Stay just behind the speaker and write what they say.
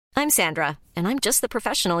I'm Sandra, and I'm just the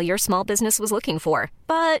professional your small business was looking for.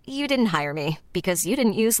 But you didn't hire me because you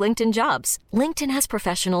didn't use LinkedIn Jobs. LinkedIn has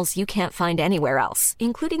professionals you can't find anywhere else,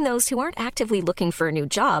 including those who aren't actively looking for a new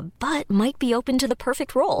job, but might be open to the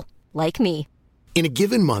perfect role, like me. In a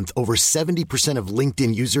given month, over 70% of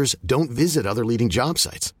LinkedIn users don't visit other leading job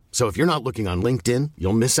sites. So if you're not looking on LinkedIn,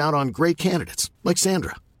 you'll miss out on great candidates like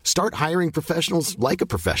Sandra. Start hiring professionals like a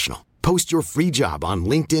professional. Post your free job on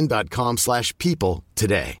linkedin.com/people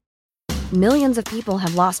today. Millions of people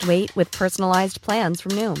have lost weight with personalized plans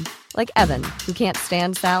from Noom. Like Evan, who can't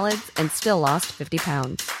stand salads and still lost 50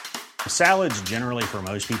 pounds. Salads generally for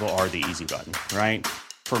most people are the easy button, right?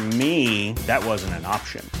 For me, that wasn't an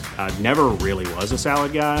option. I never really was a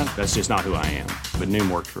salad guy. That's just not who I am. But Noom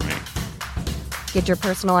worked for me. Get your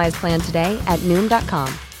personalized plan today at Noom.com.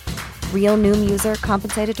 Real Noom user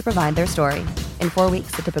compensated to provide their story. In 4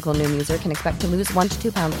 weeks, the typical Noom user can expect to lose 1 to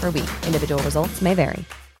 2 pounds per week. Individual results may vary.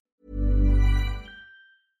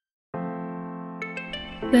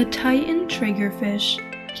 The Titan triggerfish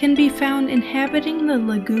can be found inhabiting the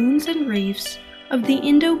lagoons and reefs of the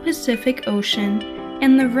Indo-Pacific Ocean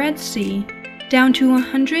and the Red Sea down to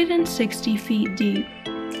 160 feet deep.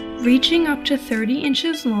 Reaching up to 30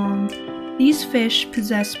 inches long, these fish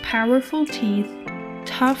possess powerful teeth,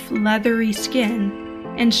 tough leathery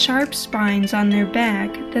skin, and sharp spines on their back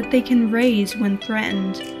that they can raise when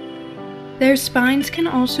threatened. Their spines can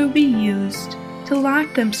also be used to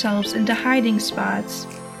lock themselves into hiding spots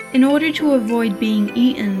in order to avoid being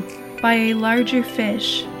eaten by a larger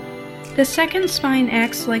fish. The second spine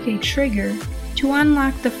acts like a trigger to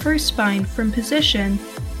unlock the first spine from position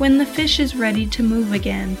when the fish is ready to move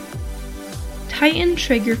again. Titan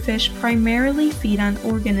triggerfish primarily feed on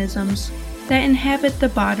organisms that inhabit the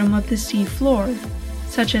bottom of the sea floor,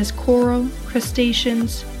 such as coral,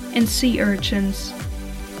 crustaceans, and sea urchins.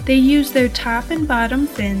 They use their top and bottom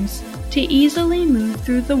fins to easily move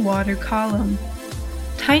through the water column.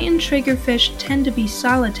 Titan triggerfish tend to be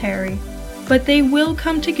solitary, but they will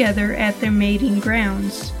come together at their mating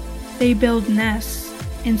grounds. They build nests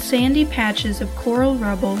in sandy patches of coral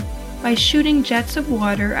rubble by shooting jets of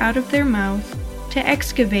water out of their mouth to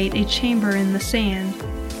excavate a chamber in the sand.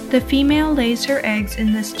 The female lays her eggs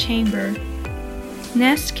in this chamber.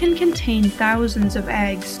 Nests can contain thousands of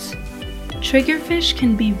eggs. Triggerfish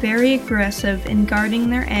can be very aggressive in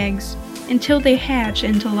guarding their eggs until they hatch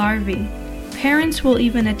into larvae. Parents will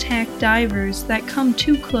even attack divers that come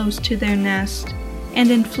too close to their nest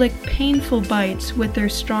and inflict painful bites with their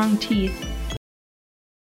strong teeth.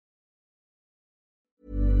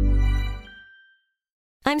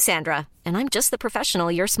 I'm Sandra, and I'm just the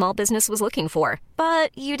professional your small business was looking for.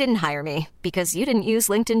 But you didn't hire me because you didn't use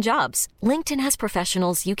LinkedIn Jobs. LinkedIn has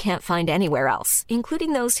professionals you can't find anywhere else,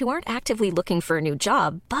 including those who aren't actively looking for a new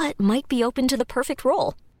job, but might be open to the perfect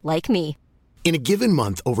role, like me. In a given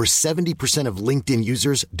month, over 70% of LinkedIn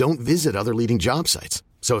users don't visit other leading job sites.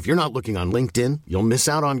 So if you're not looking on LinkedIn, you'll miss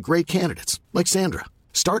out on great candidates like Sandra.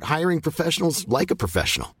 Start hiring professionals like a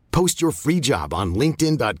professional. Post your free job on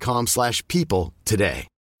linkedin.com/people today.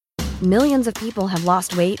 Millions of people have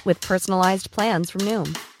lost weight with personalized plans from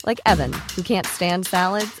Noom. Like Evan, who can't stand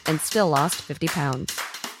salads and still lost 50 pounds.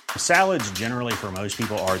 Salads generally for most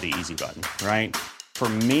people are the easy button, right? For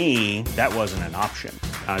me, that wasn't an option.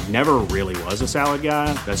 I never really was a salad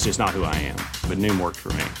guy. That's just not who I am. But Noom worked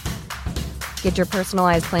for me. Get your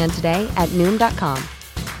personalized plan today at Noom.com.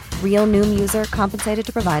 Real Noom user compensated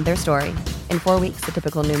to provide their story. In 4 weeks, the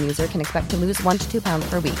typical Noom user can expect to lose 1 to 2 pounds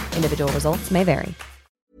per week. Individual results may vary.